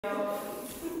Mother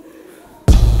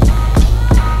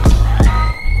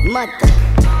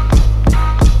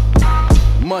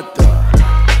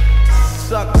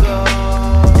sucker.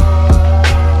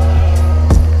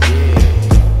 Yeah,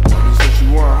 that's what you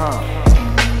want, huh?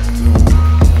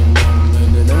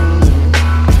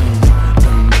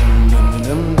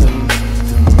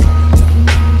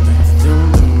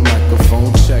 Microphone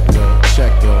checker.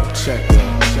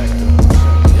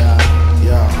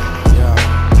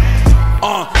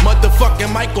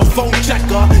 Motherfucking microphone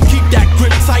checker. Keep that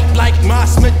grip tight like my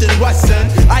Smith & Wesson.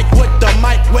 Ike with the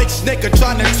mic, which nigga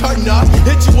tryna turn up.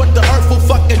 Hit you with the hurtful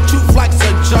fucking truth like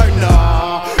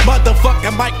Sojourner.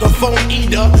 Motherfucking microphone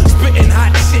eater. Spitting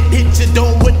hot shit, hit your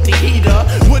dome with the heater.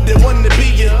 Wouldn't wanna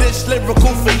be in this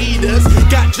lyrical for eaters.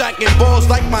 Got dragon balls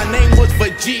like my name was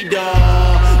Vegeta.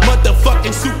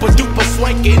 Motherfucking super duper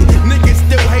swanking. Niggas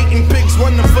still hating, pigs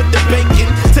running for the bacon.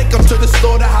 Take them to the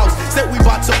slaughterhouse, said we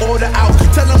bout to order out.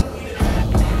 Tell them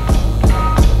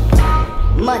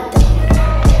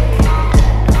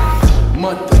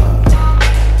Mother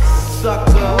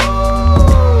sucker.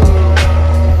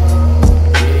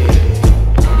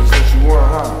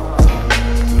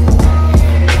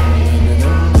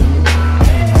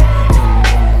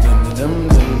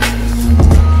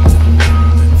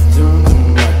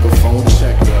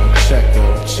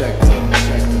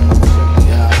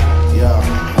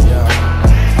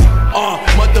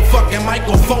 Motherfucking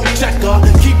microphone checker.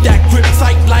 Keep that grip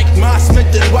tight like my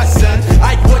Smith & Wesson.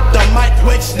 Ike with the mic,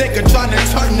 which nigga tryna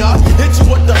turn up. Hit you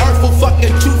with the hurtful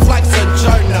fucking truth like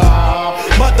Sojourner.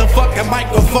 Motherfucking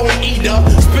microphone eater.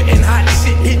 Spitting hot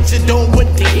shit, hit your dome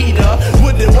with the heater.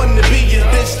 Wouldn't wanna be in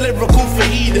this lyrical for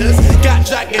eaters. Got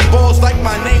dragon balls like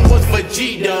my name was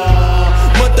Vegeta.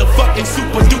 Motherfucking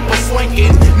super duper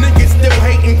swanking. Niggas still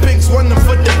hating, pigs running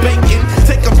for the bacon.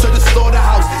 Take them to the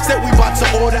slaughterhouse, said we bout to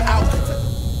order out.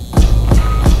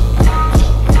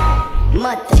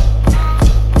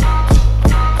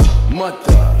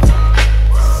 Mother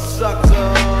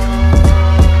sucker.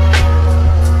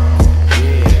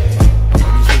 Yeah,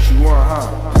 that's what you want, huh?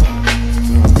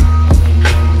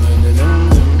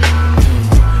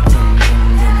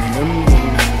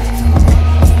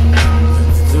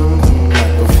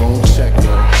 Microphone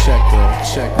checker.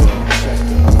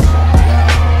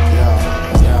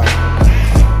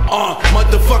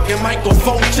 Motherfucking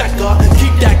microphone checker.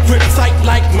 Keep that grip tight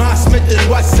like my Smith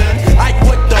 & Wesson. Ike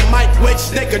with the mic,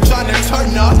 which nigga tryna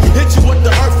turn up. Hit you with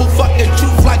the hurtful fucking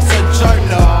truth like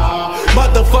Sojourner.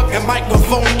 Motherfucking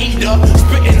microphone eater.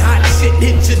 Spitting hot shit,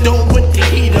 hit your dome with the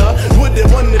heater.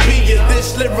 Wouldn't wanna be in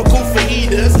this lyrical for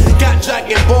eaters. Got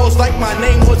dragon balls like my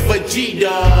name was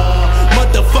Vegeta.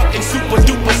 Motherfucking super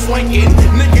duper swanking.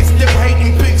 Niggas still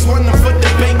hating, pigs running for the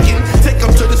bacon. Take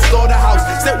them to the slaughterhouse,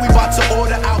 said we bout to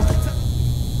order out.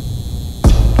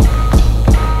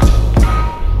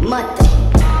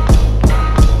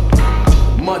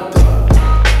 Mother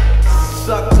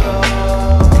sucker.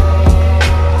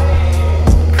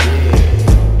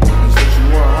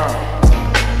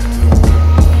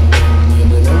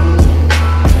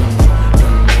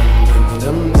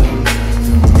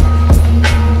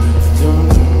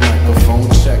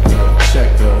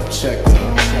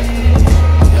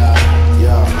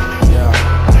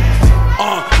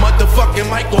 Motherfucking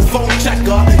microphone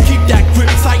checker. Keep that grip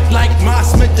tight like my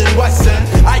Smith & Wesson.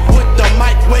 Ike with the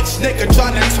mic, which nigga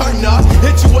tryna turn up.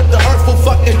 Hit you with the hurtful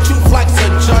fucking truth like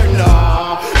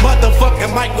Sojourner.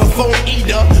 Motherfucking microphone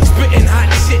eater. Spitting hot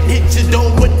shit, hit your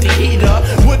dome with the heater.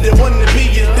 Wouldn't wanna be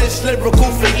in this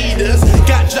lyrical for eaters.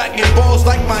 Got dragon balls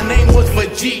like my name was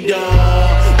Vegeta.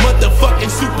 Motherfucking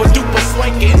super duper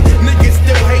swanking. Niggas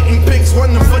still hating, pigs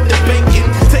running for the bacon.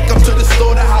 Take them to the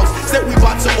slaughterhouse, said we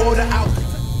bout to order out.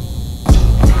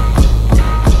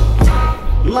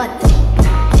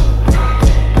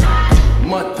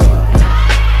 Mother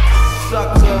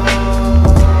sucker.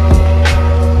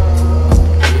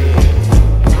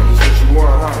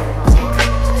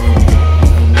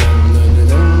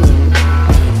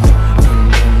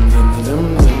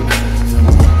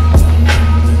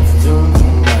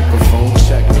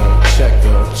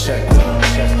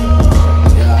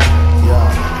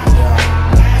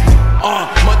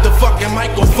 Motherfucking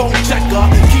microphone checker.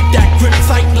 Keep that grip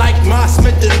tight like my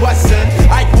Smith & Wesson.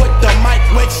 Ike with the mic,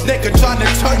 which nigga tryna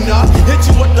turn up. Hit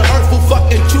you with the hurtful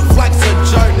fucking truth like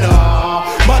Sojourner.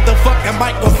 Motherfucking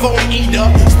microphone eater.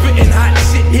 Spitting hot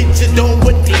shit, hit your dome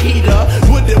with the heater.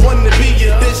 Wouldn't wanna be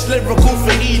in this lyrical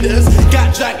for eaters.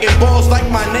 Got dragon balls like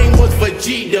my name was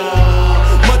Vegeta.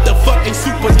 Motherfucking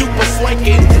super duper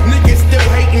swanking. Niggas still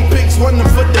hating, pigs running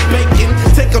for the bacon.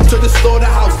 Take them to the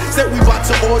slaughterhouse, said we bout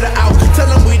to order out. Tell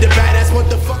them we the badass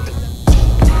motherfuckers.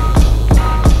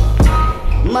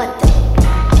 Mother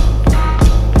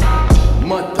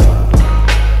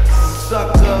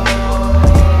sucker.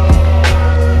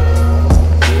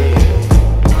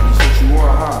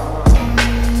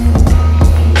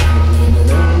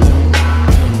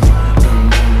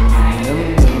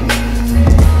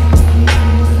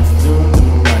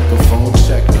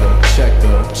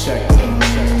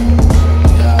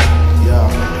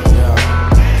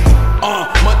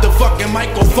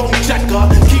 Microphone checker,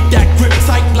 keep that grip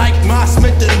tight like my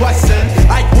Smith & Wesson.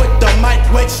 Ike with the mic,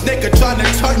 which nigga tryna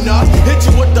turn up. Hit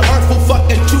you with the hurtful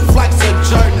fucking truth like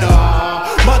Sojourner.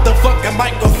 Motherfucking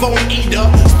microphone eater,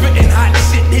 spitting hot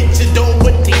shit, hit you down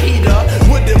with the heater.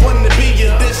 Wouldn't wanna be you,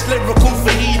 this lyrical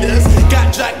for heaters.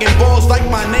 Got dragon balls like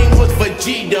my name was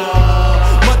Vegeta.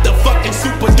 Motherfucking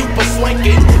super duper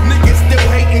swanking. Niggas still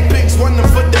hating, pigs running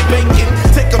for the bacon.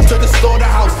 Take them to the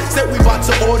slaughterhouse, said we about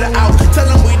to order out. Tell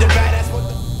them we the badass.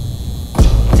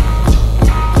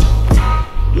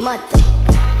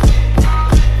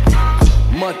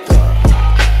 Mother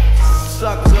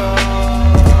sucker.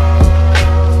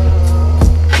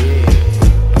 Yeah,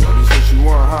 this what you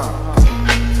want, huh?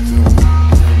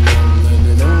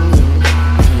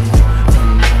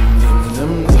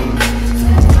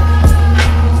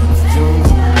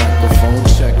 Microphone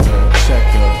checker.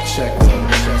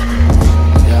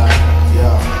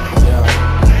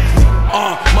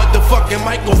 Motherfucking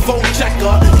microphone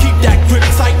checker, keep that grip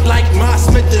tight like my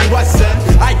Smith & Wesson.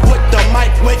 Ike with the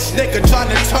mic, which nigga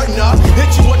tryna turn up.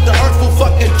 Hit you with the hurtful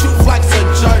fucking truth like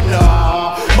Sojourner.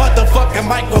 Motherfucking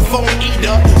microphone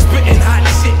eater, spitting hot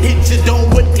shit, hit you down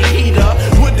with the heater.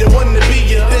 Wouldn't wanna be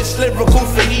you, this lyrical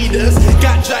for heaters.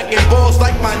 Got dragon balls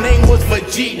like my name was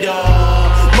Vegeta.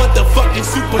 Motherfucking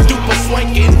super duper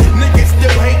swanking. Niggas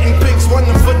still hating, pigs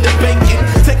running for the bacon.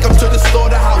 Take them to the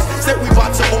slaughterhouse, said we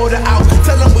about to order out.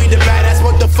 Tell them we the badass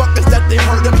motherfuckers that they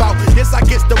heard about. Yes, I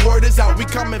guess the word is out. We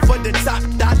coming for the top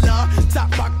dollar,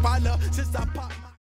 top rock baller. Since I